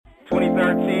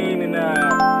2013, and you know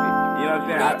what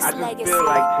I'm saying. I just feel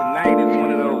like tonight is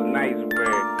one of those nights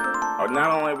where,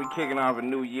 not only are we kicking off a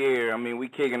new year, I mean we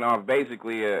kicking off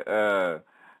basically a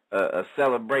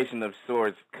celebration of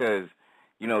sorts, because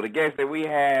you know the guest that we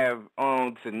have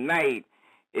on tonight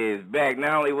is back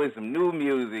not only with some new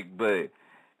music, but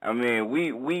I mean,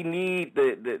 we need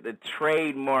the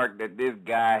trademark that this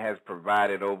guy has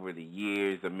provided over the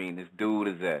years. I mean, this dude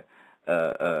is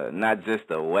not just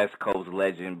a West Coast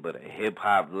legend, but a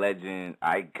hip-hop legend,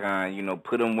 icon. You know,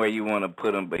 put him where you want to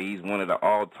put him, but he's one of the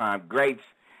all-time greats.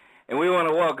 And we want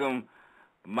to welcome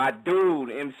my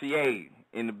dude, MC Eiht,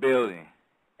 in the building.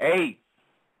 Hey,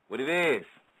 what it is?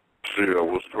 Yeah,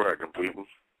 what's cracking, people?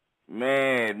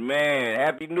 Man,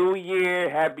 Happy New Year,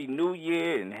 and Happy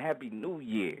New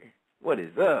Year. What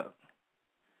is up?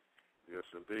 Yes,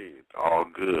 indeed. All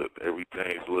good.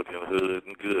 Everything's looking hood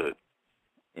and good.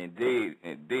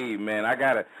 Indeed, man. I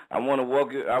want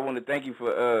to thank you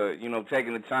for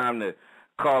taking the time to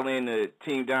call in to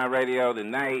Team Down Radio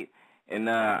tonight. And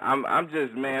I'm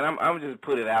just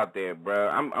put it out there, bro.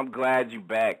 I'm glad you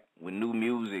back with new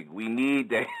music. We need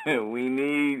that. we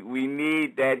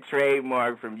need that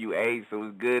trademark from you, Eiht. So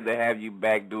it's good to have you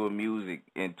back doing music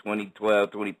in 2012,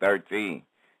 2013.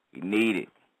 We need it.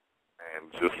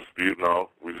 And just,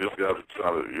 we just got to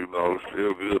try to, it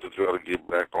feel good to try to get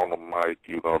back on the mic,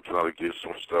 try to get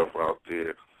some stuff out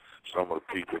there. Some of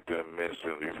the people been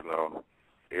missing,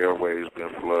 airways been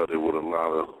flooded with a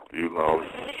lot of,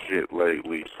 shit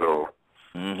lately. So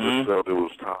just felt it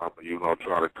was time to,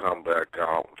 try to come back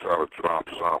out and try to drop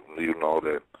something,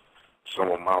 that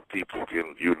some of my people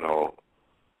can,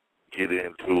 get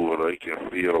into, or they can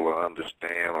feel or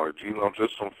understand, or,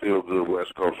 just some feel-good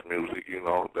West Coast music,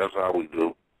 that's how we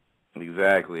do.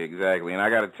 Exactly. And I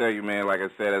got to tell you, man, like I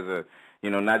said, as a,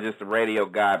 not just a radio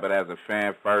guy, but as a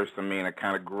fan first, I mean, I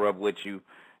kind of grew up with you,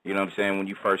 you know what I'm saying, when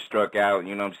you first struck out,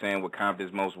 you know what I'm saying, with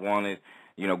Compton's Most Wanted,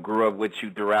 grew up with you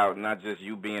throughout, not just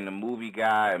you being a movie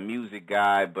guy, a music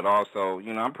guy, but also,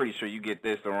 I'm pretty sure you get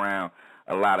this around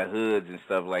a lot of hoods and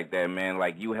stuff like that, man.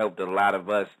 Like, you helped a lot of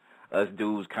us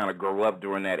dudes kind of grow up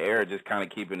during that era, just kind of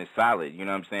keeping it solid, you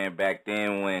know what I'm saying, back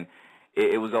then when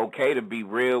it was okay to be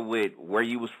real with where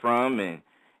you was from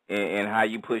and how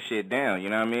you put shit down, you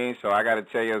know what I mean? So I got to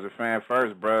tell you as a fan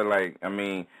first, bro, like, I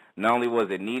mean, not only was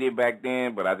it needed back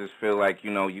then, but I just feel like,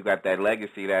 you got that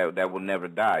legacy that will never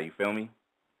die, you feel me?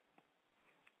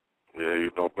 Yeah,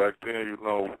 back then,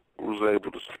 we was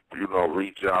able to,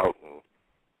 reach out and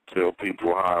tell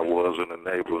people how it was in the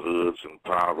neighborhoods and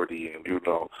poverty, and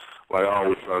like I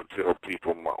always try to tell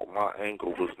people, my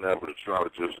angle was never to try to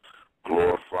just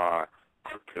glorify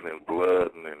cooking and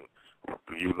blood and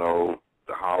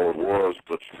how it was,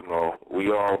 but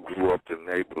we all grew up in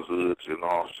neighborhoods and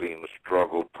all seen the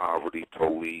struggle, poverty,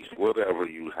 police, whatever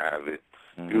you have it,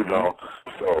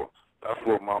 So that's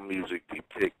what my music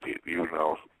depicted,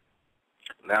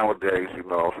 Nowadays,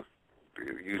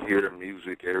 you hear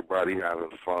music, everybody having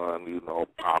fun,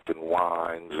 popping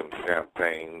wines and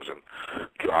champagnes and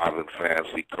driving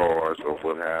fancy cars or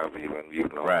what have you,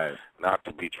 and, right. Not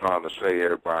to be trying to say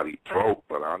everybody broke,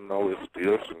 but I know there's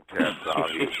still some cats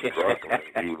out here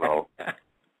struggling,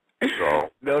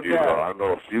 So, no doubt. I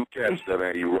know a few cats that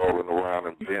ain't rolling around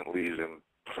in Bentleys and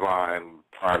flying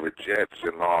private jets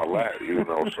and all that,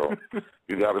 so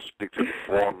you got to stick to the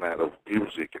format of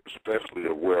music, especially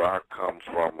of where I come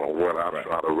from or what I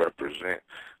try to represent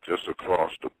just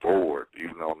across the board,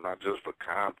 not just for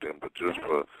Compton, but just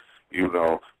for,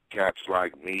 cats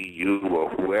like me, you, or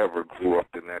whoever grew up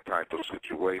in that type of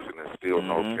situation and still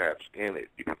no cats in it,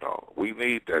 We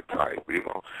need that type,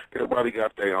 Everybody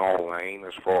got their own lane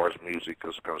as far as music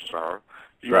is concerned.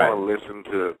 You want to listen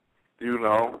to you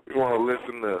want to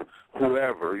listen to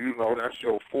whoever, that's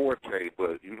your forte,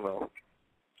 but,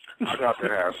 I got to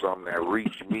have something that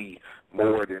reach me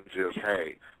more than just,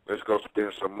 hey, let's go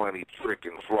spend some money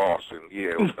tricking flossing.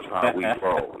 Yeah, that's how we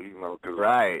roll, because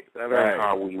that ain't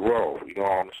how we roll, you know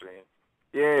what I'm saying?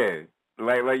 Yeah.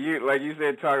 Like you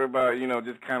said, talking about,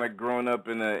 just kind of growing up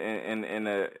in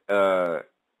an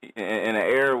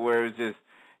era where it's just,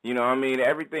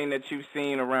 everything that you've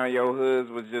seen around your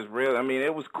hoods was just real. I mean,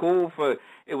 it was cool for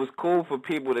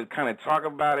people to kind of talk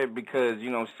about it because,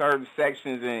 certain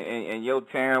sections in your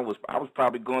town I was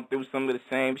probably going through some of the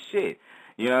same shit.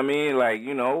 You know what I mean? Like,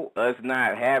 us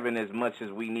not having as much as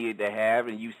we needed to have,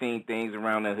 and you seen things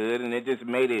around the hood, and it just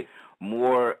made it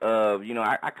more of,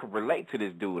 I could relate to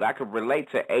this dude. I could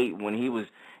relate to Eiht when he was,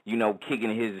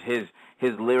 kicking his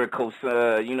lyrical,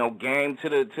 game to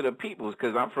the peoples,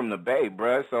 because I'm from the Bay,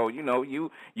 bruh. So,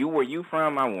 you where you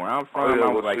from, I'm where I'm from. I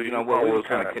was like, we was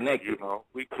kind of connected.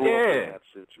 We grew up in that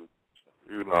situation.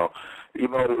 you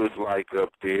know what it's like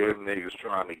up there, niggas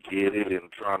trying to get it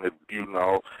and trying to, you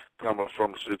know, coming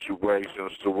from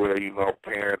situations to where, you know,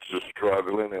 parents are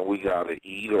struggling and we got to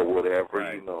eat or whatever,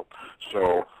 right. you know.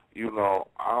 So, you know,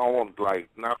 I don't want, like,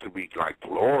 not to be, like,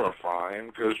 glorifying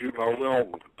because, you know, we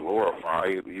don't glorify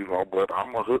it, you know, but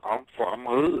I'm a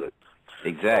hood.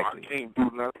 Exactly. So I can't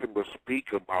do nothing but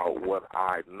speak about what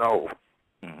I know.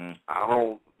 Mm-hmm. I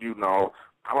don't, you know,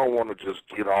 I don't want to just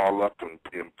get all up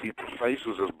in people's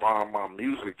faces as buying my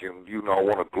music and, you know,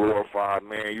 want to glorify,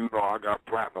 man, you know, I got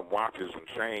platinum watches and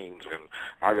chains and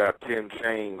I got 10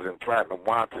 chains and platinum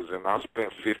watches and I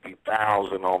spent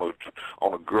 $50,000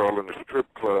 on a girl in the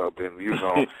strip club and, you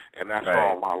know, and that's right.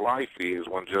 all my life is.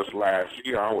 When just last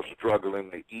year I was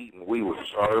struggling to eat and we were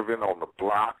serving on the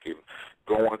block and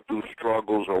going through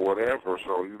struggles or whatever.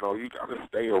 So, you know, you got to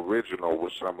stay original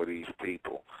with some of these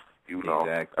people. You know,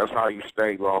 exactly. That's how you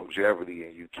stay longevity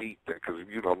and you keep that. Because,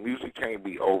 you know, music can't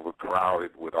be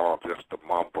overcrowded with all just the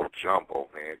mumbo-jumbo,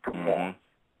 man. Come on.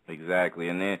 Exactly.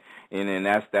 And then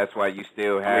that's why you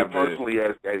still have personally,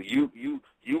 as you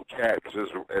cats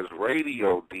as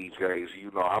radio DJs,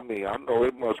 you know, I mean, I know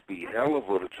it must be hell of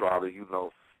a to try to, you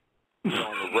know, be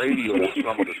on the radio with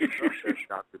some of the stuff that's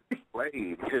got to be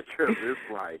played. It's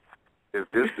like, is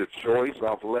this the choice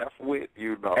I've left with?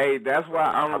 You know. Hey, that's why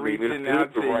I'm reaching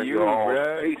out to you,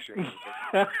 bro. It's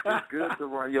good to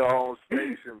run your own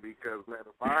station because, man,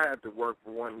 if I had to work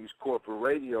for one of these corporate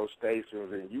radio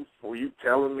stations and you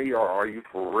telling me, or are you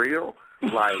for real?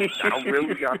 Like, I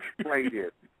really got to play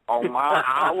this on my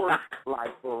hour?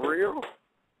 Like, for real?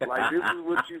 Like, this is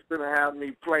what you're going to have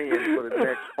me playing for the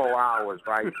next 4 hours,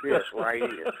 right? This, right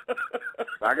here.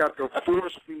 I got to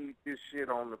force feed this shit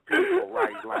on the people,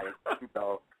 right? Like, you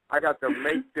know, I got to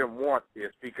make them want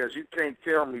this because you can't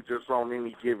tell me just on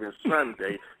any given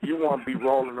Sunday you want to be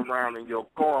rolling around in your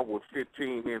car with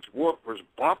 15-inch woofers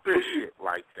bumping shit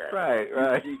like that.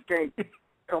 Right. You can't,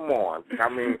 come on. I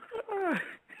mean,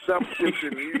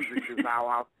 subscription music is how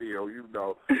I feel, you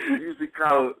know. Music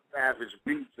calms savage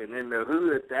beats, and in the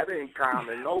hood, that ain't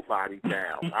calming nobody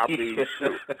down. I mean,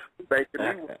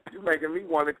 you making me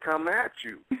want to come at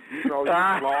you. You know, you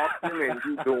flossing and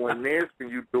you doing this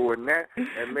and you doing that.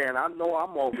 And, man, I know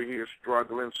I'm over here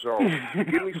struggling, so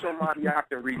give me somebody I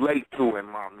can relate to in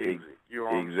my music. You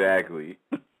know exactly.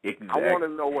 I want to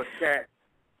know what cat,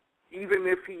 even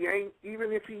if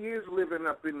he is living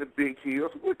up in the big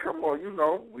hills, well, come on, you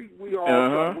know, we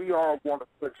all want to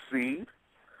succeed.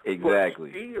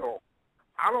 Exactly. But still,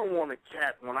 I don't want a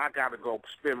cat when I got to go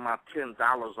spend my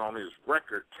 $10 on his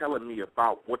record telling me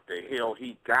about what the hell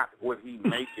he got, what he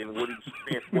making, what he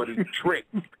spent, what he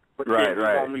tricked. But then he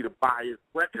want me to buy his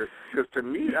record, because to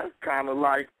me that's kind of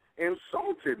like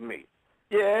insulted me.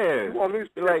 Yeah. You want me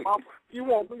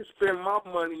to spend my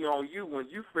money on you when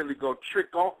you finna go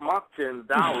trick off my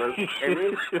 $10 and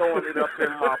then throwing it up in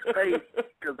my face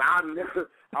because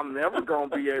I'm never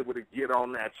gonna be able to get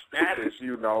on that status,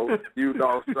 you know.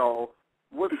 So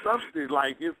what's something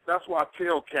like that's why I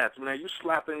tell cats, man, you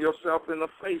slapping yourself in the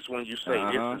face when you say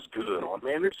this is good, or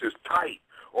man, this is tight,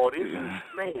 or this is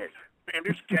man,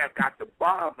 this cat got the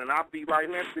bomb, and I'll be like,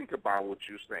 man, think about what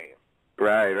you're saying.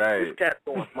 Right. This cat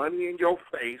throwing money in your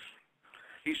face.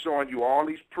 He's showing you all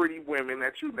these pretty women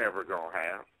that you never gonna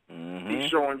have. He's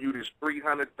showing you this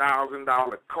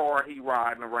 $300,000 car he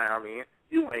riding around in.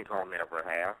 You ain't gonna never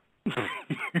have.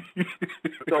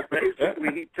 So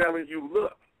basically, he telling you,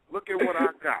 look at what I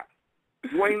got.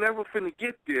 You ain't never finna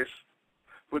get this,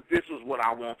 but this is what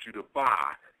I want you to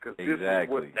buy because this is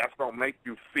what that's gonna make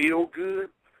you feel good.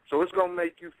 So it's gonna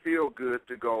make you feel good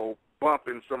to go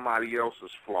bumping somebody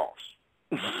else's floss.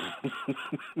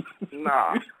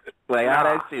 Nah. Like, how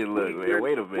that shit look, man?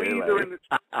 Wait a minute.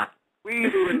 We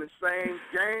either in the same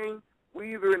gang,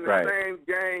 same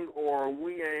gang, or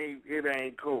it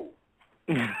ain't cool.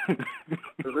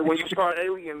 Because when you start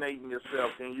alienating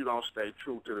yourself, then you don't stay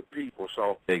true to the people.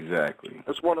 So exactly.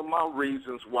 That's one of my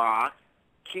reasons why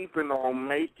keeping on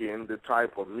making the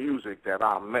type of music that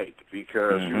I make,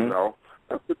 because, you know,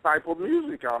 that's the type of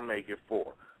music I make it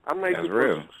for. I make it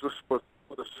for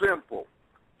the simple.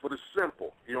 For the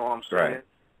simple, you know what I'm saying? Right.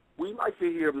 We like to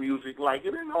hear music like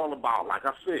it ain't all about, like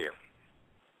I said,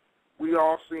 we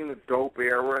all seen the dope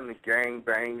era and the gang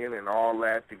banging and all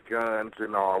that, the guns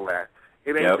and all that.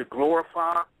 It ain't to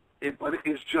glorify it, but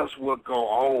it's just what go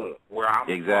on where I'm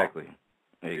from. Exactly.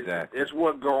 It's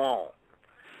what go on.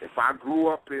 If I grew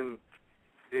up in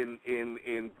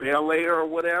Bel Air or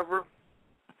whatever,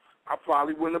 I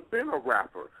probably wouldn't have been a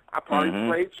rapper. I probably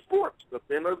played sports,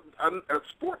 been a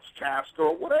sportscaster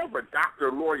or whatever, doctor,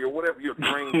 lawyer, whatever your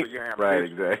dreams or your ambitions. Right,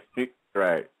 exactly.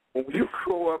 Right. When you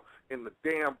grow up in the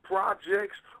damn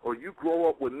projects, or you grow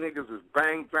up with niggas that's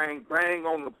bang, bang, bang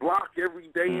on the block every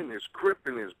day, and there's Crip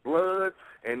and there's blood,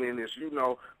 and then there's, you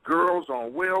know, girls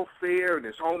on welfare, and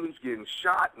there's homies getting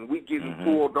shot, and we getting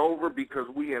pulled over because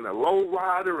we in a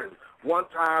lowrider, and one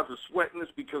times are sweating us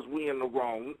because we in the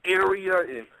wrong area,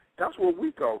 and that's what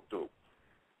we go through.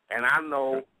 And I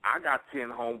know I got 10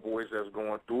 homeboys that's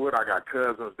going through it. I got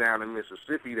cousins down in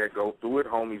Mississippi that go through it,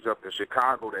 homies up in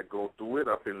Chicago that go through it,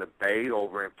 up in the Bay,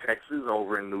 over in Texas,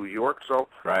 over in New York. So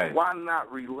why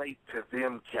not relate to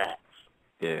them cats?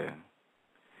 Yeah.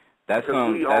 That's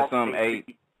Eiht.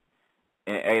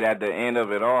 And Eiht, at the end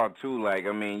of it all, too, like,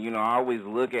 I mean, you know, I always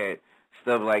look at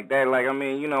stuff like that. Like, I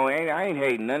mean, you know, I ain't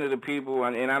hating none of the people,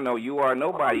 and I know you are.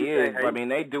 Nobody is. I mean,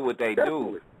 they do what they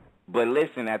do. But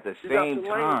listen, at the same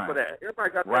time, for that. Everybody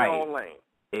got their own lane.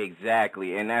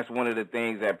 Exactly, and that's one of the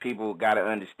things that people got to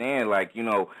understand. Like, you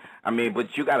know, I mean,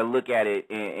 but you got to look at it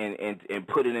and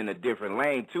put it in a different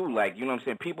lane too. Like, you know what I'm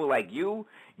saying? People like you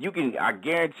can. I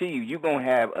guarantee you're gonna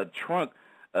have a trunk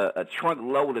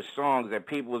load of songs that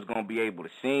people is gonna be able to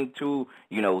sing to,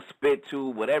 you know, spit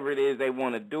to, whatever it is they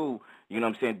want to do. You know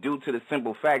what I'm saying? Due to the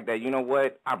simple fact that, you know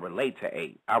what, I relate to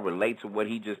Eiht. I relate to what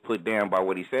he just put down by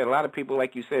what he said. A lot of people,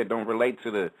 like you said, don't relate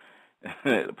to the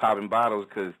popping bottles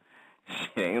because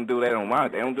they don't do that on my.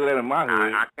 They don't do that in my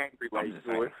hood. I can't relate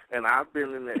to it. And I've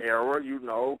been in the era, you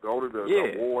know, go to the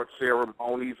award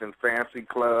ceremonies and fancy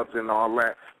clubs and all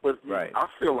that. But I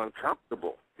feel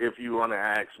uncomfortable if you want to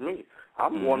ask me.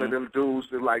 I'm one of them dudes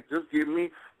that, like, just give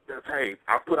me. Hey,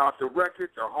 I put out the record,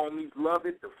 the homies love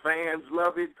it, the fans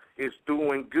love it, it's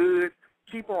doing good.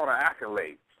 Keep all the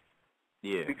accolades.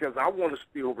 Yeah. Because I want to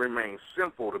still remain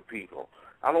simple to people.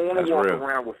 I don't want to walk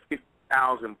around with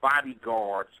 50,000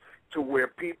 bodyguards to where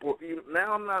people,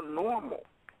 now I'm not normal.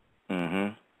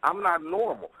 I'm not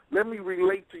normal. Let me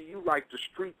relate to you like the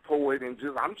street poet and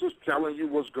I'm just telling you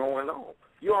what's going on.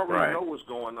 You already know what's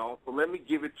going on, so let me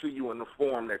give it to you in the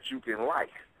form that you can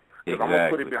like. Because I'm going to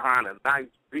put it behind a nice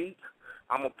beat.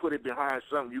 I'm going to put it behind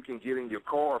something you can get in your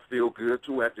car, feel good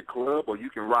to at the club, or you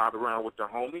can ride around with the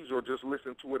homies, or just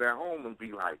listen to it at home and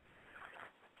be like,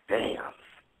 damn.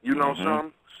 You know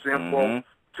something? Simple,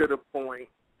 to the point,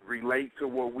 relate to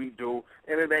what we do,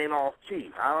 and it ain't off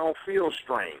key. I don't feel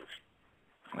strange.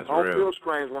 That's I don't feel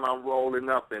strange when I'm rolling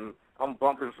up and I'm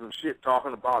bumping some shit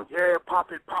talking about, yeah,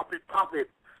 pop it, pop it, pop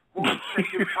it. Who's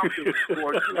shaking pumpkin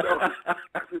for? You know,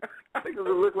 niggas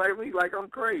will look like me like I'm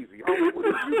crazy. I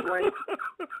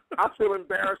feel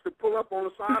embarrassed to pull up on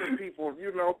the side of people.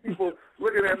 You know, people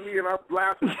looking at me and I'm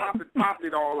blasting pop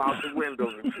it all out the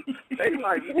window. They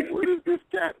like, what is this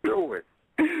cat doing?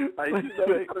 Like, you know,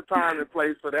 there's a time and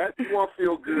place for that. You want to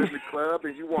feel good in the club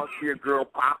and you want to see a girl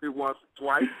pop it once or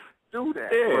twice, do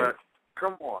that. Yeah. But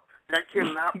come on, that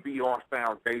cannot be our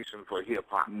foundation for hip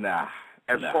hop. Nah.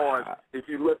 As far as if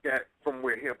you look at from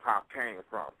where hip-hop came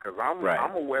from, because I'm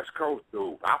a West Coast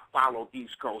dude. I followed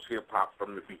East Coast hip-hop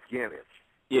from the beginning.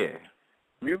 Yeah.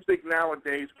 Music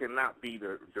nowadays cannot be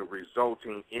the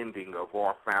resulting ending of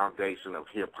our foundation of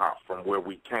hip-hop from where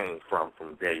we came from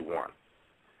day one.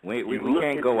 We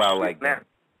can't go out like that.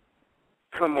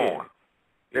 Come on.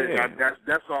 Yeah.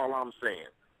 That's all I'm saying.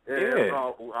 That's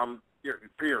all,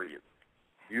 period.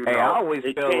 You know, I always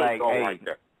feel like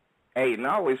that. Hey, and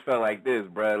I always felt like this,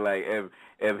 bro. Like,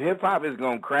 if hip-hop is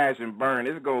going to crash and burn,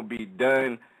 it's going to be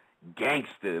done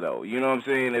gangster, though. You know what I'm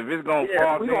saying? If it's going to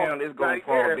fall down, it's going to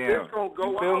fall down. It's gonna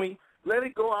go you feel out, me? Let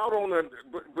it go out on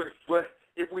but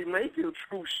if we make it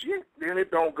true shit, then it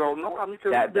don't go no. I mean,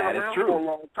 because it's been around for a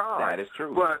long time. That is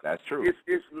true. But that's true.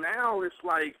 It's now, it's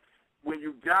like when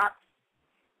you got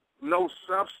no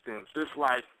substance, it's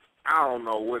like, I don't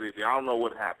know what it is. I don't know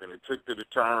what happened. It took to the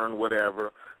turn,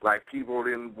 whatever. Like, people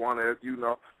didn't want to, you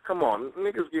know. Come on,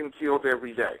 niggas getting killed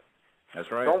every day.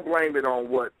 That's right. Don't blame it on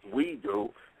what we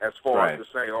do as far as to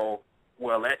say, oh,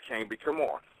 well, that can't be. Come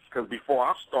on. Because before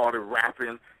I started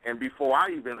rapping and before I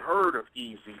even heard of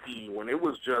Eazy-E, when it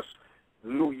was just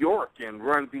New York and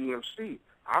Run DMC,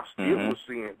 I still was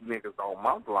seeing niggas on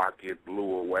my block get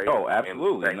blew away. Oh,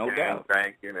 absolutely, and no doubt.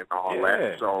 Banking and all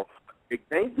that. So it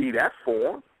can't be that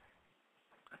form.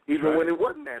 Even when it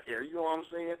wasn't that there, you know what I'm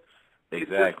saying?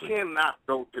 Exactly. It just cannot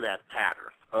go to that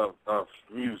pattern of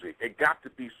music. It got to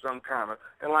be some kind of,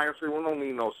 and like I said, we don't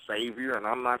need no savior, and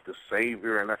I'm not the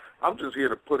savior, and I'm just here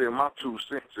to put in my 2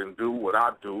 cents and do what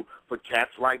I do for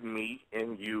cats like me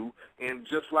and you, and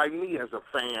just like me as a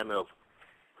fan of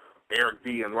Eric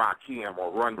B. and Rakim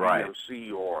or Run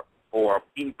DMC or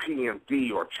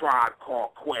EPMD or Tribe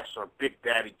Called Quest or Big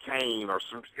Daddy Kane or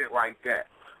some shit like that.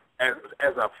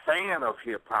 As a fan of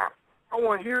hip-hop, I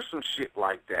want to hear some shit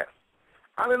like that.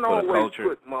 I didn't always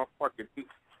put motherfucking...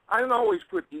 I didn't always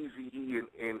put Eazy-E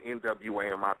and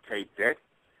NWA in my tape deck.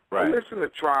 Right. I listen to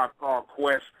Tribe Called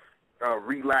Quest,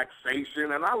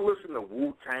 Relaxation, and I listen to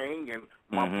Wu-Tang and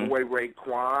my boy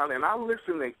Raekwon, and I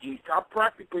listen to East. I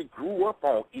practically grew up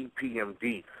on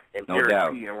EPMD and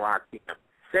Eric P. and Rakim.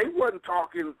 They wasn't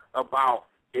talking about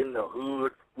in the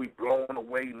hood, we blowing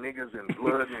away niggas and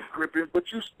blood and crippin', but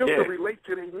you still can relate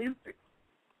to their music.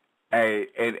 Hey,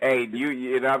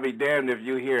 and I'll be damned if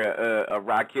you hear a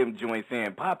Rakim joint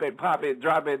saying, pop it, drop it.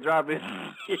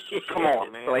 Come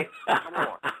on, man. Come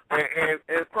on. And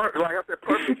like I said,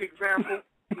 perfect example,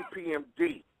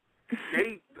 EPMD.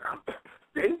 They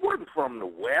wasn't from the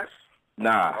West.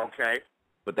 Nah. Okay?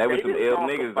 But they were some ill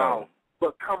niggas, though.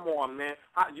 But come on, man.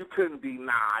 You couldn't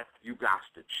deny you got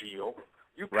to chill.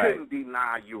 You couldn't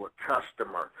deny you a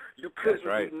customer. You couldn't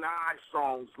deny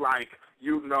songs like,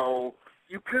 you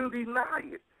couldn't deny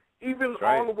it. Even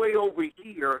all the way over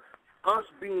here, us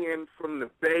being from the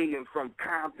Bay and from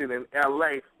Compton and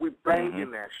L.A., we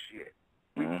banging that shit.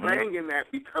 We banging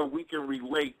that because we can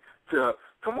relate to,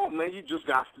 come on, man, you just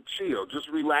got to chill. Just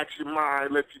relax your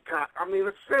mind, let you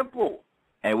it's simple.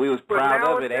 And we was proud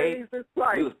of it,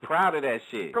 Like, we was proud of that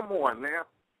shit. Come on, now.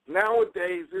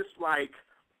 Nowadays, it's like,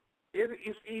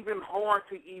 it's even hard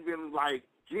to even, like,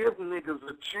 give niggas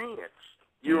a chance.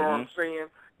 You know what I'm saying?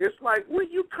 It's like, where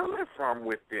you coming from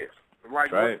with this?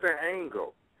 Like, what's the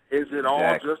angle? Is it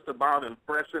all just about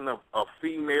impressing a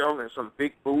female and some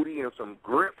big booty and some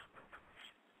grip?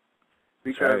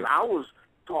 Because I was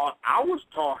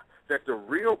taught that the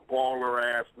real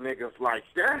baller-ass niggas like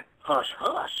that,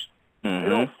 hush. They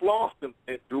don't floss them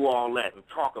and do all that and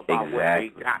talk about what they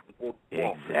got and what they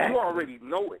want. You already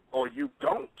know it, or you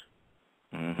don't.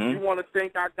 You want to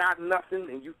think I got nothing,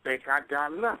 and you think I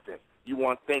got nothing. You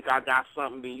want to think I got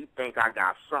something, and you think I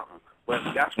got something.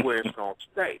 But that's where it's going to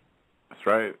stay. That's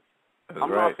right. I'm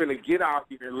not going to get out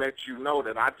here and let you know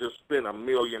that I just spent $1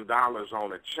 million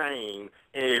on a chain,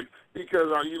 and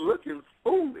because are you looking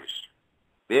foolish?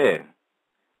 Yeah.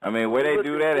 I mean, where they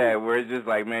do that at, where it's just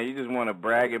like, man, you just want to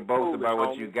brag and boast about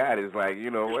what you got. It's like,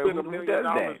 who does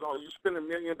that? You spend $1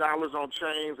 million on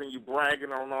chains and you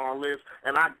bragging on all this,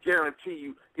 and I guarantee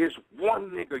you, it's one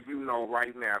nigga you know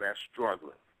right now that's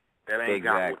struggling, that ain't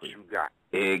got what you got.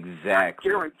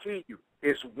 Exactly. I guarantee you,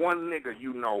 it's one nigga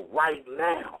you know right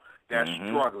now that's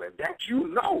struggling, that you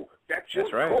know, that you're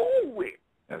cool with.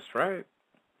 That's right.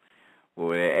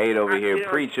 Well, Eiht over here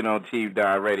preaching on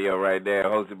T-Dot Radio right there,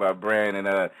 hosted by Brandon.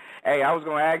 Hey, I was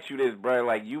going to ask you this, bro.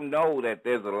 Like, that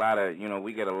there's a lot of,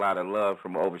 we get a lot of love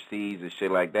from overseas and shit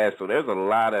like that. So there's a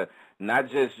lot of, not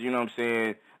just,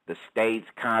 the States,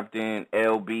 Compton,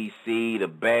 LBC, the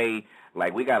Bay.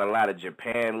 Like, we got a lot of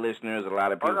Japan listeners, a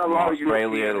lot of people from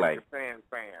Australia. Like,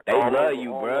 they love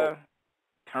you, bro.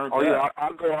 I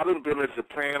done been in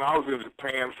Japan. I was in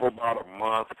Japan for about a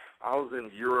month. I was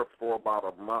in Europe for about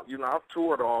a month. I've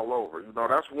toured all over.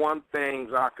 That's one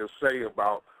thing I could say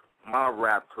about my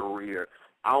rap career.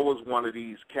 I was one of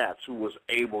these cats who was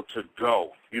able to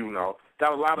go,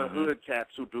 Got a lot of hood cats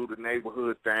who do the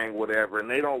neighborhood thing, whatever, and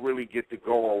they don't really get to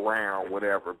go around,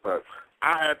 whatever. But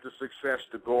I had the success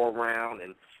to go around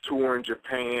and tour in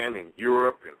Japan and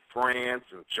Europe and France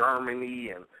and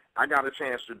Germany, and I got a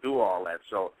chance to do all that.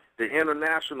 So the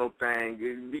international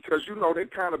thing, because, they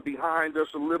kind of behind us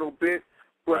a little bit,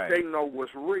 but they know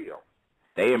what's real.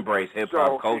 They embrace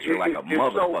hip-hop culture like a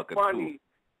motherfucker, too.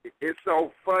 It's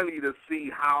so funny to see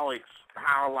how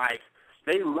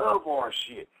they love our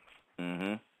shit.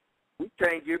 We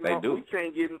can't get we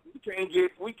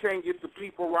can't get the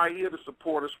people right here to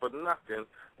support us for nothing.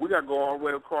 We got to go all the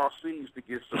way across seas to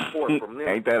get support from them.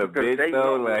 Ain't that a bitch,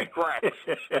 though? Like,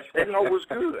 they know what's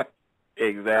good.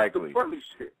 Exactly. That's the funny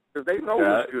shit, because they know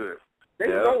what's good. They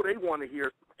know they want to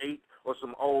hear some Eiht or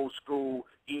some old school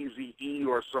Eazy-E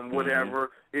or some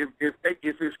whatever. If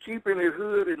it's keeping it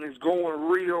hood and it's going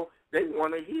real, they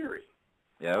want to hear it.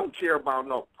 Yep. Don't care about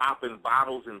no popping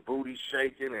bottles and booty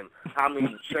shaking and how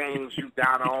many chains you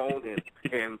got on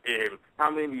and how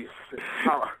many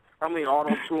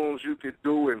auto tunes you can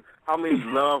do and how many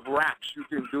love raps you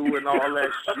can do and all that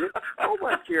shit.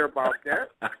 Nobody care about that.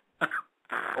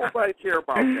 Nobody care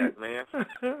about that, man.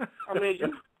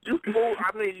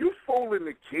 You fooling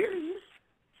the kids.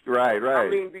 Right.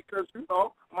 Because,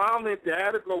 mom and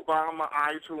dad will go buy my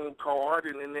iTunes card,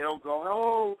 and then they'll go,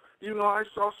 oh, I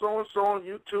saw so-and-so on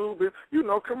YouTube, and,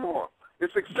 come on.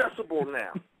 It's accessible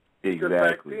now. Exactly. Because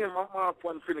back then, my mom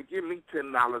wasn't finna give me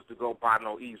 $10 to go buy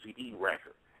no Eazy-E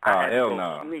record. Hell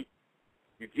no. Sneak.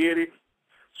 You get it?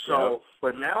 So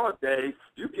But nowadays,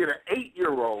 you get an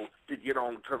 8-year-old to get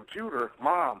on the computer.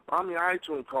 Mom, buy me an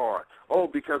iTunes card. Oh,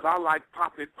 because I like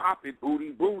Pop It, Booty,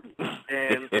 Booty.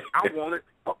 And I want it.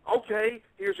 Okay,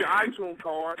 here's your iTunes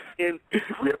card. And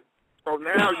so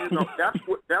now, you know, that's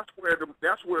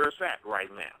where it's at right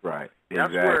now. Right, exactly.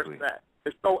 That's where it's at.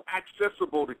 It's so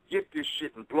accessible to get this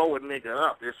shit and blow a nigga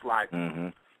up. It's like my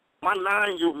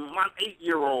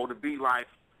 8-year-old to be like,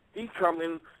 he come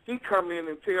in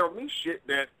and tell me shit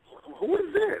that, who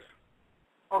is this?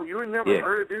 Oh, you ain't never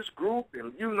heard of this group,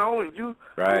 and you know, and you.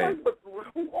 Right. I'm like, but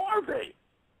who are they?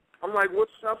 I'm like, what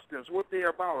substance? What they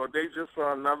about? Are they just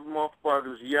another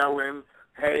motherfuckers yelling,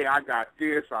 hey, I got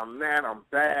this, I'm that, I'm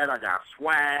bad, I got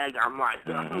swag. I'm like,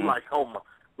 oh my,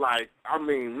 like, I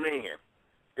mean, man,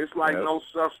 it's like no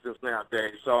substance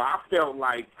nowadays. So I felt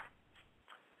like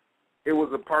it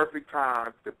was a perfect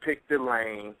time to pick the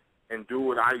lane and do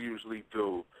what I usually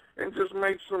do and just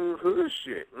make some hood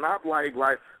shit. Not like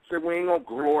say we ain't gonna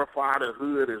glorify the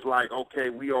hood as like, okay,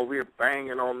 we over here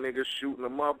banging on niggas, shooting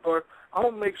them up, but I'm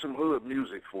gonna make some hood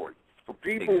music for you. For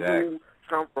people who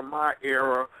come from my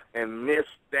era and miss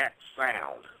that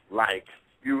sound, like,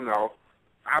 you know,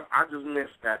 I just miss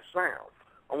that sound.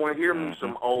 I want to hear me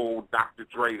some old Dr.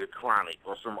 Dre The Chronic,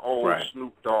 or some old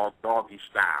Snoop Dogg Doggy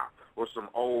Style, or some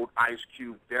old Ice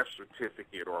Cube Death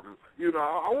Certificate, or, you know,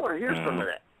 I want to hear some of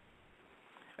that.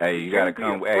 Hey, you gotta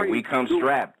come. Hey, we come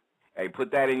strapped. Hey,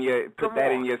 put that in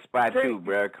your spot too,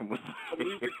 bro. Come on.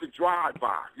 Music to drive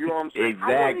by. You know what I'm saying?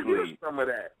 Exactly. I want to hear some of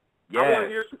that. Yes. I want to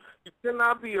hear. You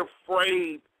cannot be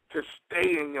afraid to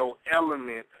stay in your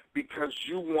element because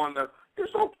you want to.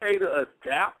 It's okay to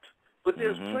adapt, but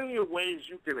there's plenty of ways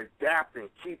you can adapt and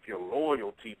keep your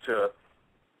loyalty to.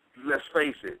 Let's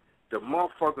face it, the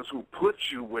motherfuckers who put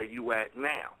you where you at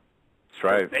now. That's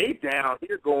right. They down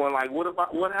here going like, what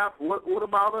about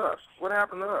us? What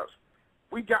happened to us?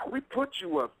 We put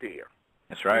you up there.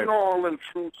 That's right. You know all them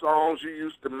true songs you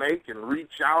used to make and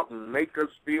reach out and make us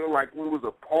feel like we was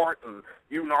a part, and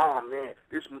you know, oh man,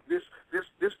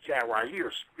 this cat right here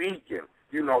speaking.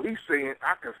 You know, he's saying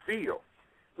I can feel.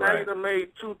 Now he done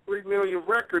made 2-3 million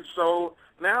records, so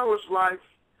now it's like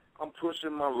I'm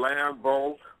pushing my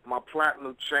Lambo, my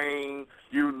platinum chain.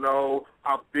 You know,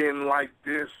 I've been like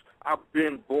this. I've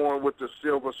been born with the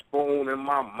silver spoon in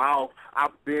my mouth.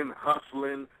 I've been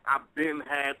hustling.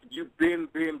 You've been.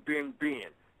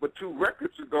 But 2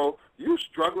 records ago, you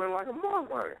struggling like a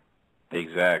motherfucker.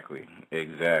 Exactly.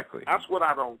 That's what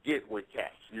I don't get with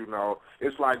cats, you know.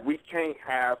 It's like we can't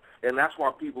have, and that's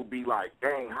why people be like,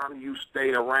 dang, how do you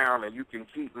stay around and you can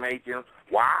keep making?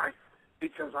 Why?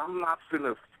 Because I'm not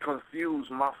finna confuse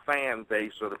my fan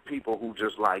base or the people who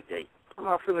just like Eiht. I'm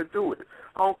not finna do it.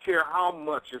 I don't care how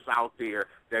much is out there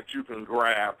that you can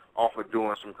grab off of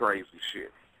doing some crazy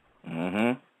shit.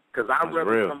 Because I'd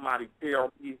rather somebody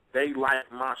tell me they like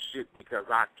my shit because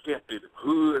I kept it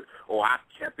hood or I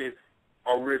kept it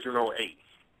original Eiht.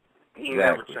 He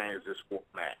never changed this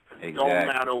format. It don't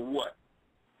matter what.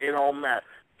 It don't matter.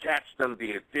 Cats done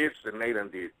did this and they done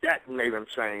did that and they done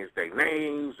changed their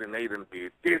names and they done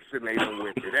did this and they done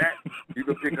went to that. You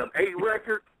can pick up a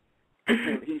record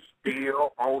and he's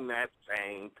still on that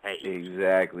same page.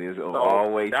 Exactly. It's so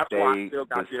always that's why I still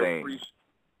the got same.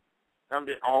 I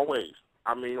mean, always.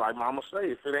 I mean, like Mama say,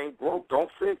 if it ain't broke,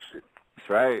 don't fix it. That's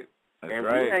right. And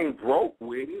we ain't broke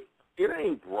with it. It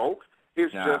ain't broke.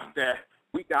 It's just that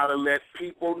we got to let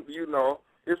people, you know,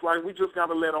 it's like we just got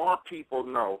to let our people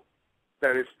know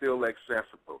that it's still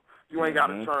accessible. You ain't got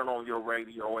to turn on your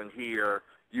radio and hear,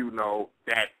 you know,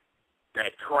 that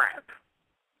crap.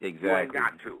 Exactly. You ain't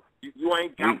got to. You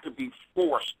ain't got to be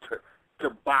forced to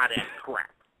buy that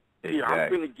crap. Exactly. Yeah, I'm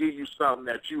going to give you something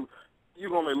that you're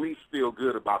going to at least feel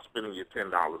good about spending your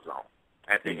 $10 on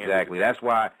at the end of the day.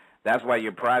 That's why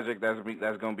your project that's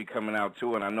going to be coming out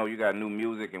too, and I know you got new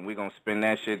music, and we're going to spin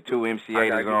that shit too. MC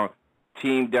Eiht is on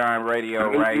Team Darn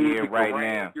Radio right here, right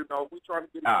now. You know, we trying to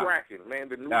get it cracking, man.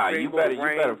 The new you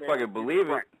better fucking believe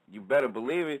it. You better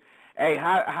believe it. Hey,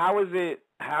 how's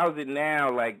it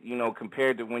now, like, you know,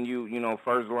 compared to when you know,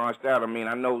 first launched out? I mean,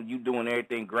 I know you doing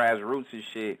everything grassroots and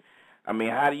shit. I mean,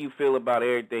 how do you feel about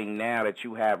everything now that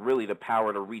you have really the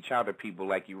power to reach out to people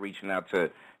like you're reaching out to,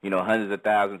 you know, hundreds of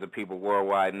thousands of people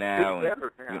worldwide now? It's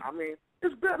better now. I mean,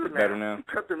 it's better now. You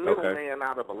cut the middleman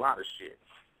out of a lot of shit.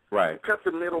 Right. You cut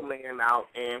the middleman out,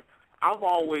 and I've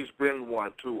always been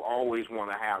one to always want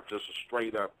to have just a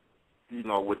straight up, you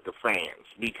know, with the fans,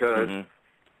 because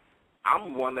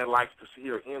I'm one that likes to see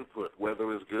your input,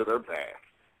 whether it's good or bad.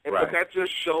 And, but that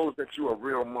just shows that you're a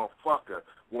real motherfucker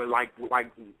when, like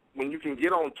when you can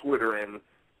get on Twitter and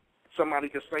somebody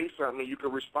can say something and you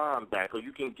can respond back, or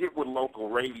you can get with local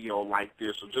radio like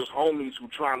this, or just homies who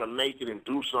trying to make it and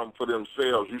do something for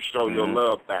themselves. You show your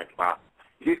love back by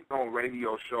getting on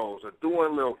radio shows or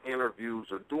doing little interviews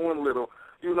or doing little,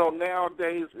 you know,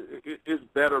 nowadays it's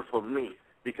better for me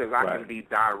because I can be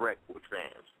direct with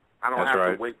fans. I don't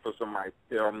have to wait for somebody to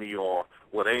tell me, or,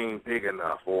 well, they ain't big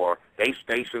enough, or they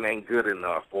station ain't good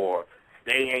enough, or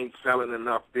they ain't selling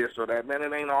enough this or that. Man,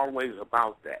 it ain't always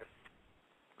about that.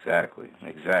 Exactly.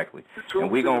 And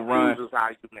we're going to run. Is how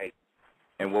you make it.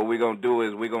 And what we're going to do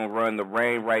is we're going to run the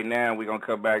rain right now. We're going to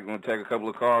come back. We're going to take a couple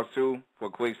of calls, too, for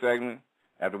a quick segment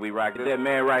after we rock it. That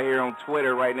man right here on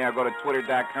Twitter right now. Go to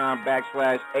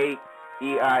twitter.com/8,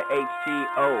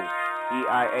 EIHTO.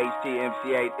 EIHT MC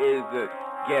Eiht is the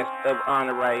guest of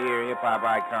honor right here, hip-hop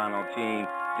icon on Team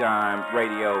Dime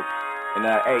Radio. And,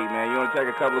 hey, man, you want to take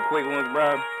a couple of quick ones,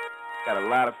 bro? Got a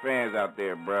lot of fans out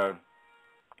there, bro.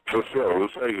 For sure.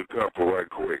 Let's take a couple right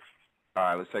quick. All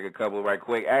right, let's take a couple right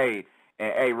quick. Hey,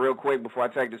 and hey, real quick before I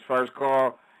take this first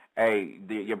call, hey,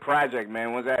 your project,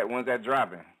 man, when's that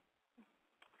dropping?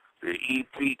 The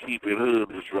EP Keep It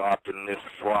Hood is dropping this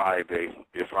Friday,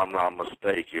 if I'm not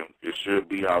mistaken. It should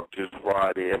be out this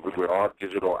Friday everywhere, all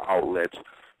digital outlets.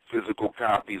 Physical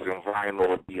copies and vinyl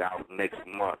will be out next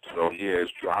month. So, yeah,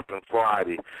 it's dropping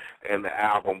Friday. And the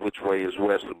album, Which Way Is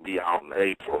West, will be out in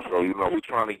April. So, you know, we're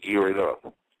trying to gear it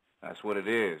up. That's what it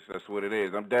is.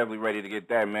 I'm definitely ready to get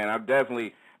that, man.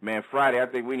 Man, Friday, I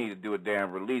think we need to do a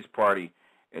damn release party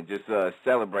and just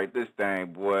celebrate this thing,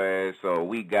 boy. So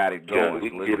we got it going. Yeah, we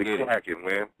can get it cracking,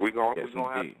 man. We're going to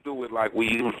have to do it like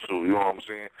we used to, you know what I'm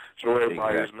saying? Show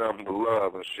everybody there's nothing but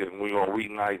love and shit, and we're going to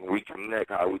reunite and reconnect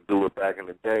how we do it back in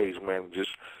the days, man.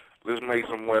 Just let's make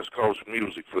some West Coast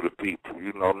music for the people,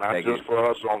 you know, not just for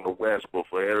us on the West, but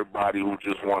for everybody who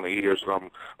just want to hear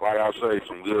something, like I say,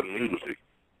 some good music.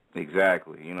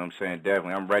 Exactly. You know what I'm saying?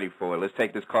 Definitely. I'm ready for it. Let's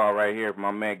take this call right here from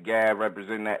my man Gav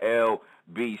representing the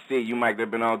LBC. You might have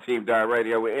been on Team Dime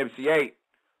Radio with MC Eiht.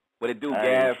 What it do,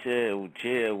 Gav?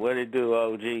 Shit. What it do,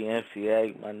 OG, MC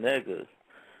Eiht, my niggas?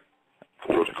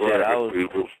 What's cracking,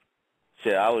 people?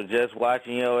 Shit, I was just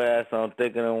watching your ass on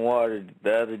Thicker Than Water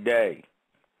the other day.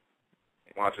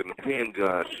 Watching the pen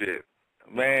gun shit.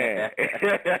 Man.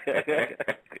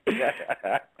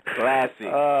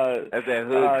 Classic. That's that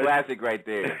hood classic right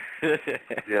there.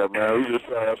 Yeah, man,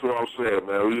 that's what I'm saying,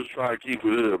 man. We just trying to keep it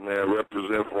hood, man.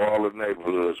 Represent for all the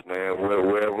neighborhoods, man.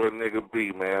 Wherever a nigga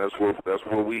be, man. That's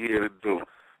what we here to do.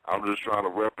 I'm just trying to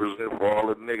represent for all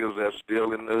the niggas that's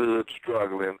still in the hood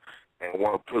struggling and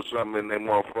want to put something in their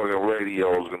motherfucking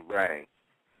radios and bang.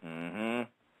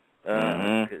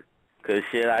 Cause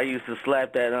shit, I used to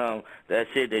slap that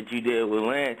shit that you did with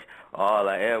Lynch. All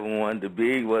I ever wanted to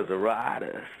be was a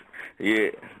rider. Yeah,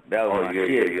 that was my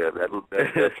shit. Yeah.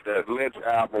 That Lynch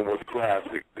album was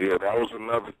classic. Yeah, that was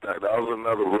another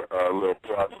little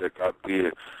project I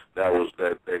did. That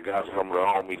got some of the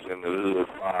homies in the hood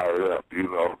fired up. You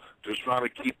know, just trying to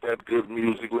keep that good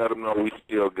music. Let them know we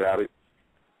still got it.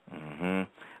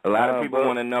 A lot of people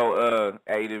want to know,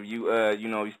 Eiht, if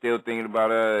you still thinking about,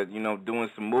 doing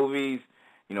some movies,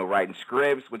 writing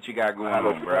scripts. What you got going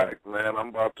on, bro? Man, I'm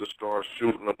about to start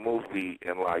shooting a movie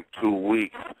in like 2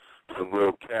 weeks. Some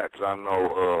little cats I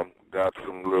know got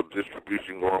some little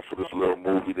distribution going for this little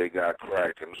movie they got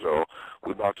cracking. So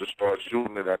we're about to start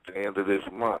shooting it at the end of this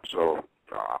month. So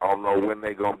I don't know when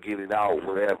they going to get it out,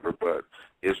 whatever, but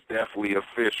it's definitely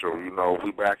official. We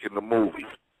back in the movies.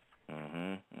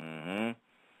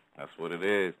 That's what it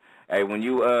is. Hey, when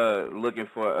you looking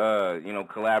for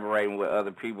collaborating with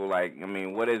other people,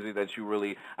 what is it that you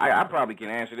really? I probably can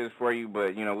answer this for you,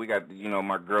 but we got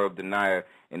my girl Denia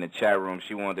in the chat room.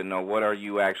 She wanted to know, what are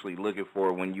you actually looking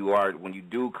for when you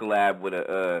do collab with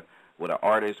an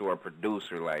artist or a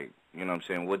producer? Like, what I'm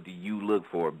saying? What do you look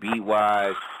for, beat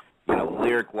wise,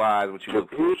 lyric wise? What you look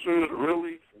for? Producers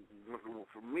really,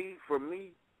 for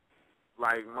me,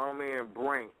 like my man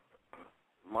Brink.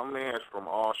 My man's from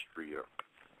Austria.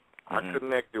 I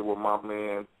connected with my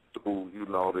man through, the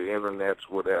internets,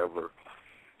 whatever.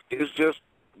 It's just,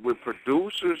 with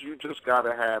producers, you just got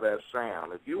to have that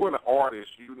sound. If you're an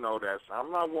artist, you know that.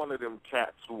 I'm not one of them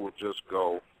cats who will just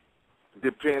go,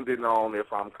 depending on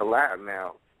if I'm collabing.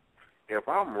 Now, if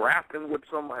I'm rapping with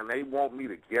someone and they want me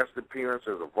to guest appearance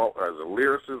as a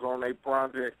lyricist on their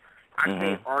project, I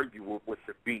can't argue with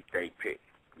the beat they pick.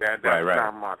 That's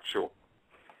not my choice.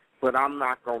 But I'm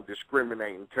not going to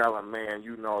discriminate and tell him, man,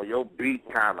 your beat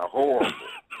kind of horrible.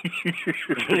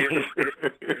 If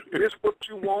it's what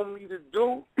you want me to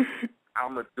do,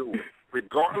 I'm going to do it.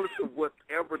 Regardless of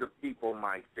whatever the people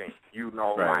might think.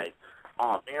 Like,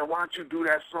 oh, man, why don't you do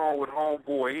that song with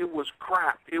Homeboy? It was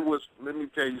crap. It was, let me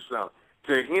tell you something.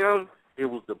 To him, it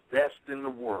was the best in the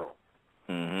world.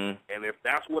 Mm-hmm. And if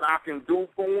that's what I can do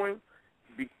for him,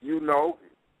 you know,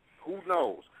 who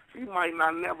knows? He might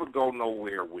not never go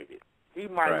nowhere with it. He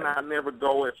might not never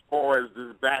go as far as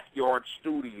this backyard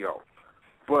studio.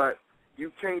 But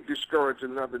you can't discourage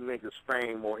another nigga's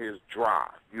fame or his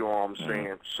drive. You know what I'm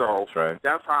saying? So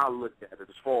that's how I look at it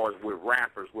as far as with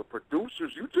rappers. With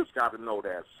producers, you just got to know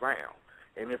that sound.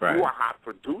 And if you're a hot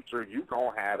producer, you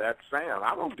going to have that sound.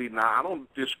 I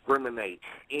don't discriminate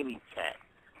any cat.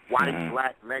 White,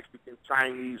 black, Mexican,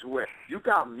 Chinese, where you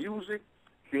got music,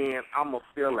 then I'm going to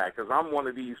feel that because I'm one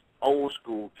of these old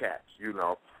school cats, you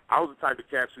know. I was the type of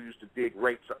cats who used to dig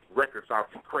records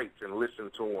out the crates and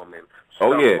listen to them and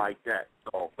stuff like that.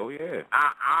 So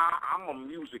I'm a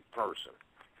music person.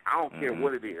 I don't care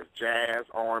what it is, jazz,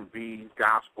 R&B,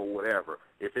 gospel, whatever.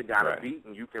 If it got a beat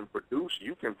and you can produce,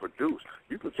 you can produce.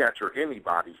 You can capture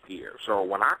anybody's ear. So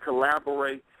when I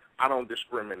collaborate, I don't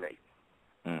discriminate.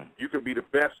 You can be the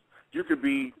best. You can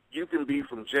be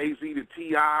from Jay-Z to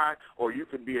T.I., or you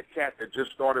can be a cat that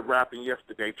just started rapping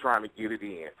yesterday trying to get it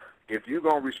in. If you're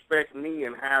going to respect me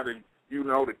and have to, you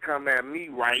know, to come at me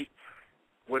right,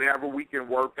 whatever we can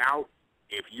work out,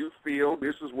 if you feel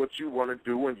this is what you want to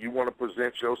do and you want to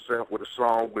present yourself with a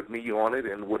song with me on it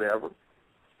and whatever,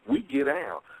 we get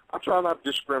down. I try not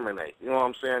to discriminate, you know what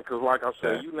I'm saying? Because like I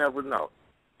said, you never know.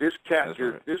 This cat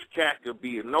could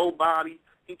be a nobody.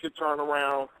 He could turn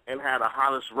around and have the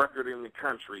hottest record in the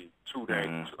country 2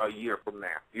 days, a year from now,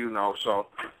 you know. So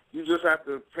you just have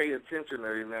to pay attention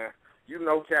to it, man. You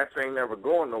know cats ain't never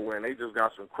going nowhere, and they just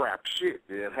got some crap shit.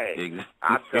 Then, hey,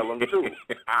 I tell them, too.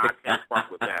 I can't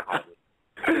fuck with that,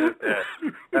 homie.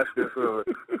 That's just,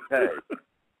 hey.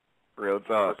 Real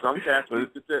talk. Some cats will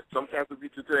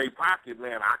beat you to their pocket,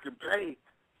 man. I can pay.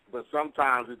 But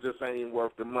sometimes it just ain't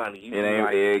worth the money. It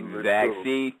ain't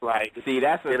See,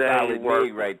 that's a solid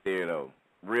dig right there, though.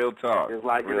 Real talk. It's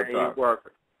like it ain't worth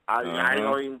it. I ain't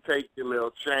gonna even take your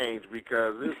little change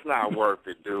because it's not worth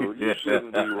it, dude. You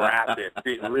shouldn't be rapping,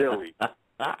 really.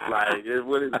 Like,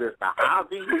 what is this, a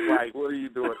hobby? Like, what are you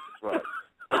doing this for?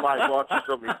 Somebody bought you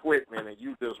some equipment and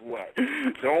you just what?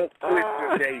 Don't quit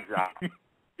your day job.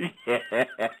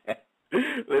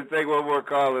 Let's take one more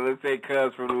caller. Let's take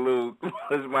Cuz from the Loop.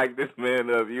 Let's mic this man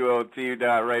up. You on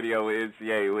T.Radio with MC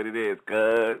Eiht. What it is,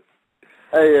 Cuz?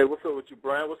 Hey, what's up with you,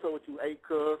 Brian? What's up with you, Eiht,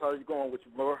 Cuz? How you going with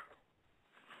you, bro?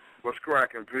 What's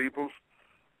cracking, peoples?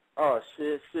 Oh,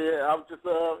 shit. I was just,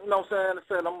 you know what I'm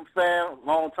saying? I'm a fan,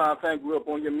 long-time fan, grew up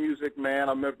on your music, man.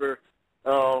 I remember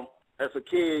as a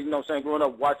kid, you know what I'm saying, growing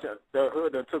up watching the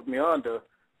hood that took me under.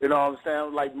 You know what I'm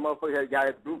saying? Like, motherfucker had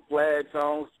got blue flags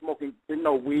on, smoking, you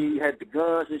know, weed, had the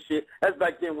guns and shit. That's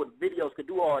back then when videos could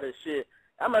do all that shit.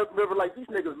 I remember, like, these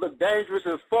niggas look dangerous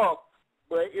as fuck,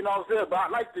 but, you know what I'm saying? But I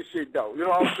like this shit, though. You know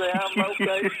what I'm saying? I'm like,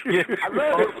 okay. I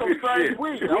love it. Some strange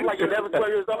weed. I'm like 11, 12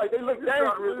 years old. Like, they look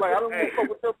dangerous. Like, I don't want to fuck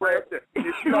with them, Brad.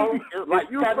 You know? It's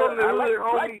like, you from the hood,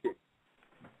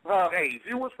 homie. Hey, if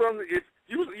you was from the,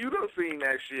 you done seen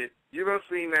that shit. You done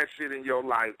seen that shit in your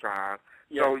lifetime.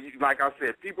 Yeah. So, like I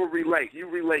said, people relate. You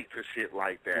relate to shit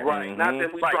like that. Right. Not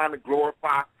that we trying to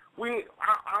glorify.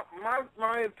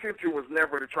 My intention was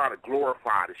never to try to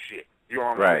glorify the shit. You know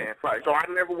what I'm saying? Right. So I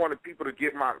never wanted people to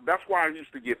get that's why I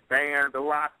used to get banned a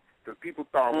lot, because people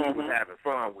thought we was having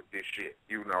fun with this shit.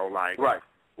 You know, like,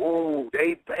 oh,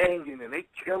 they banging and they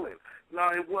killing. No,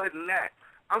 it wasn't that.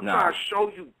 I'm trying to show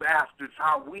you bastards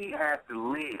how we had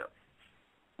to live.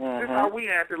 This is how we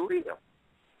had to live.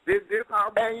 This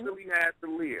how we really had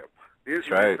to live. This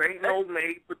ain't no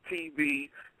made for TV.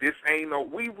 This ain't no.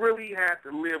 We really had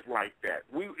to live like that.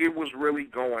 It was really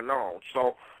going on.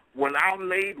 So when I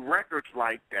made records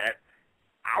like that,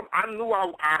 I knew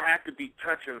I had to be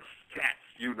touching cats,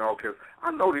 you know, because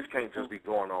I know this can't just be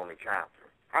going on in Compton.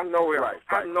 I know it.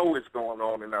 I know it's going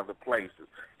on in other places.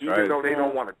 Even though they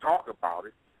don't want to talk about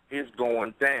it, it's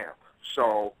going down.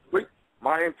 So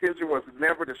my intention was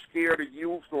never to scare the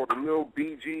youth or the little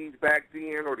BGs back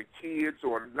then or the kids,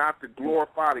 or not to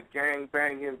glorify the gang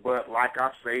banging, but like I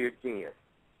say again,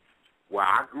 where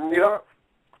I grew up,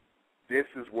 this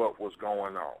is what was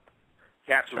going on.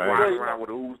 Cats were riding around with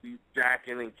Uzis,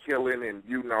 jacking and killing, and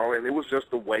you know, and it was just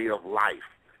a way of life.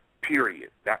 Period.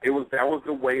 That was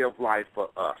the way of life for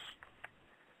us.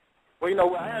 Well, you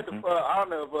know, I had the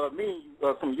honor of meeting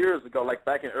you some years ago, like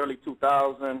back in early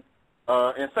 2000,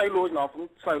 in St. Louis. You know, I'm from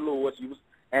St. Louis.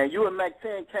 And you and Mac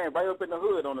 10 came right up in the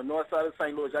hood on the north side of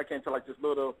St. Louis. Y'all came to like this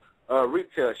little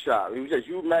retail shop. It was just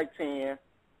you, Mac 10,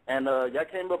 and y'all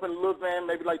came up in a little van,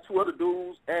 maybe like two other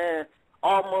dudes, and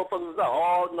all motherfuckers out,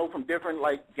 all, you know, from different,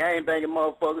 like, gang-banging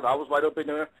motherfuckers. I was right up in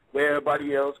there with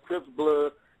everybody else, Crips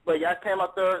Blood. But y'all came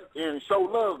out there and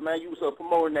showed love, man. You was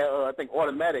promoting that, I think,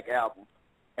 Automatic album.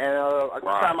 And I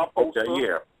signed my poster.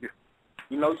 Okay, yeah.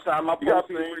 You know, you signed my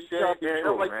poster and shit. And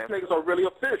I'm like, these niggas are really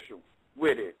official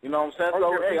with it. You know what I'm saying?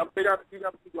 So, hey, you got to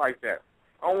be like that.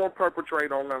 I don't want to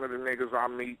perpetrate on none of the niggas I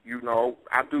meet. You know,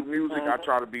 I do music. I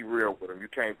try to be real with them. You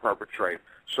can't perpetrate.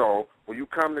 So when you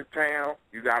come to town,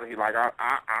 you got to be like,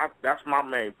 that's my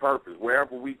main purpose.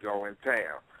 Wherever we go in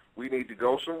town, we need to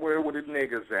go somewhere where the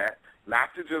niggas at,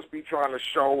 not to just be trying to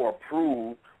show or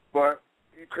prove, but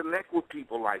you connect with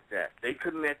people like that. They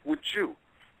connect with you.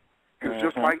 Because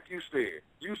just like you said,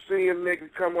 you see a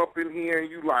nigga come up in here and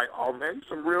you like, oh, man, you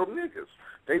some real niggas.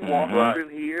 They walk up in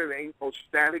here, they ain't no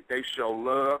static, they show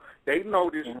love. They know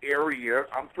this area.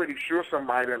 I'm pretty sure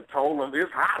somebody done told them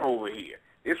it's hot over here.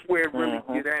 It's where it really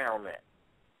get down at.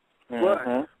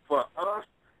 But for us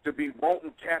to be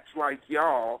wanting cats like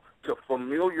y'all to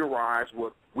familiarize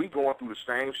with, we going through the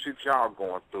same shit y'all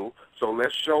going through, so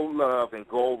let's show love and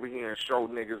go over here and show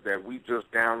niggas that we just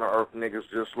down-to-earth niggas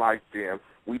just like them.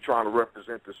 We trying to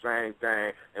represent the same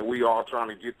thing, and we all trying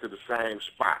to get to the same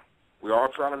spot. We all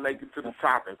trying to make it to the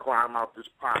top and climb out this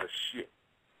pot of shit.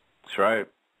 That's right.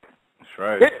 That's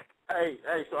right. Hey,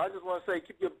 so I just want to say,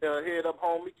 keep your head up,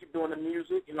 homie. Keep doing the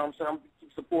music. You know what I'm saying? I'm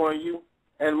keep supporting you.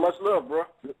 And much love, bro.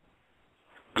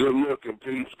 Good looking,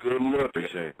 peeps. Good looking.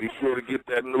 Appreciate it. Be sure to get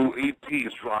that new EP.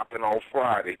 It's dropping on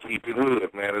Friday. Keep it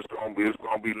hood, man. It's gonna be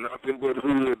nothing but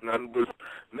hood, nothing but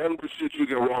shit you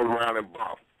can roll around and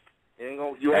bump.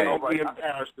 You ain't gonna be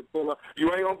embarrassed to pull up.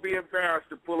 You ain't gonna be embarrassed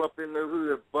to pull up in the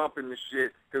hood bumping the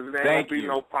shit, because it ain't gonna be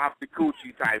no pop the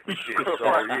coochie type of shit. So it's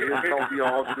gonna be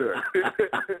all good.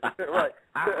 Right.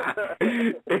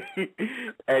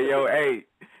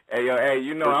 Hey,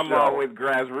 you know, I'm sure. always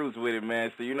grassroots with it,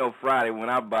 man. So, you know, Friday when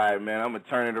I buy it, man, I'm going to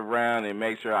turn it around and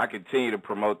make sure I continue to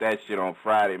promote that shit on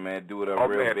Friday, man. Do it up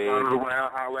real big. Turn it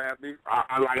around, holler at me.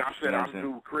 Like I said, I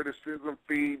do criticism,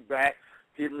 feedback.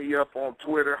 Hit me up on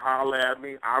Twitter, holler at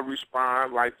me. I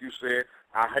respond, like you said.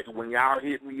 When y'all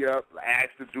hit me up,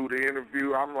 ask to do the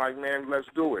interview, I'm like, man, let's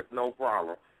do it. No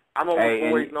problem. I'm on the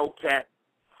boys, no cat.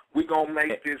 We gonna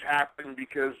make this happen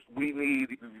because we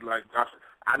need, like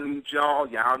I need y'all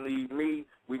need me.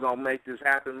 We gonna make this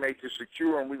happen, make it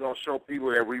secure, and we gonna show people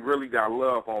that we really got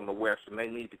love on the West, and they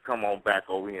need to come on back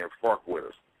over here and fuck with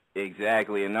us.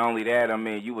 Exactly, and not only that, I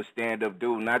mean, you a stand-up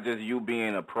dude, not just you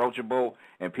being approachable,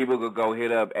 and people could go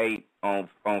hit up Eiht on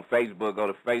Facebook, go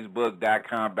to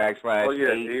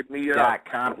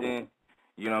facebook.com/Eiht.Compton.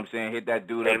 You know what I'm saying? Hit that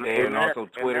dude up there, and also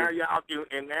Twitter.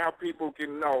 And now people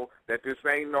can know that this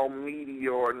ain't no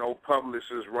media or no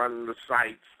publicists running the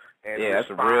sites. And that's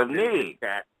a real need.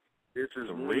 This is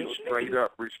me straight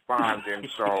up responding,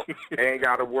 so they ain't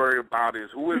got to worry about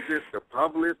who is this, the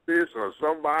publicist or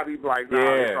somebody like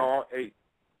that. It's all Eiht.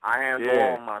 I handle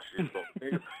all my shit.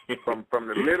 So, from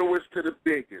the littlest to the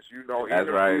biggest, you know,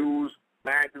 interviews,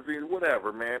 magazines,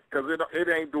 whatever, man. Because it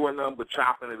ain't doing nothing but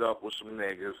chopping it up with some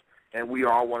niggas. And we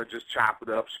all want to just chop it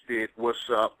up, spit, what's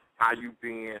up, how you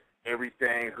been,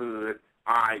 everything hood.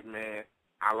 All right, man.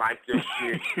 I like your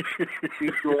shit.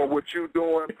 Keep doing what you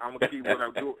doing. I'm going to keep what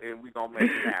I'm doing, and we going to make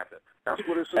it happen. That's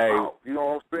what it's about. You know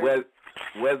what I'm saying?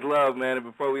 Where's love, man? And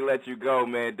before we let you go,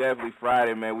 man, definitely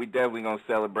Friday, man, we definitely going to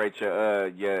celebrate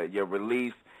your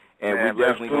release, and we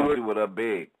definitely going to do it up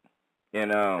big. And,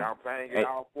 y'all bang it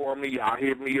out for me. Y'all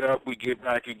hit me up. We get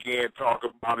back again, talk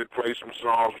about it, play some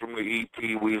songs from the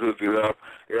EP. We hook it up.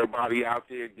 Everybody out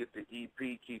there, get the EP,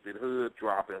 Keep It Hood,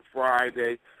 dropping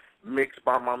Friday. Mixed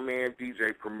by my man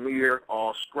DJ Premier,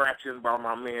 all scratching by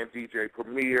my man DJ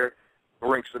Premier.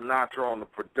 Bring Sinatra on the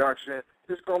production.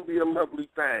 It's going to be a lovely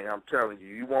thing, I'm telling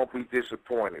you. You won't be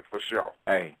disappointed, for sure.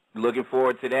 Hey, looking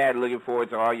forward to that. Looking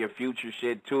forward to all your future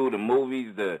shit, too. The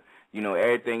movies,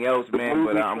 everything else, man.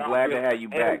 But I'm glad to have you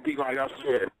back. Like I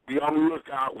said, be on the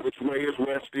lookout. Which Way Is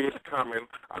West is coming.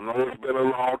 I know it's been a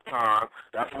long time.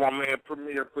 That's why my man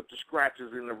Premier put the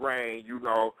scratches in the rain, you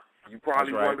know. You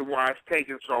probably wonder why it's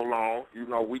taking so long. You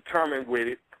know, we coming with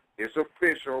it. It's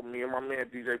official. Me and my man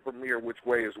DJ Premier, Which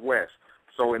Way Is West.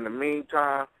 So in the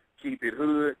meantime, keep it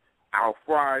hood. Out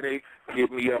Friday.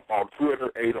 Hit me up on Twitter,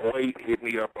 808. Hit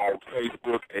me up on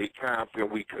Facebook,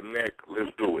 Eiht. We connect.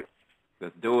 Let's do it.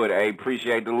 Let's do it. Hey,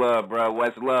 appreciate the love, bro.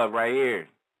 What's love right here?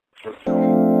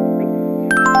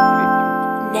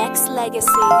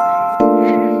 Nexxlegacy.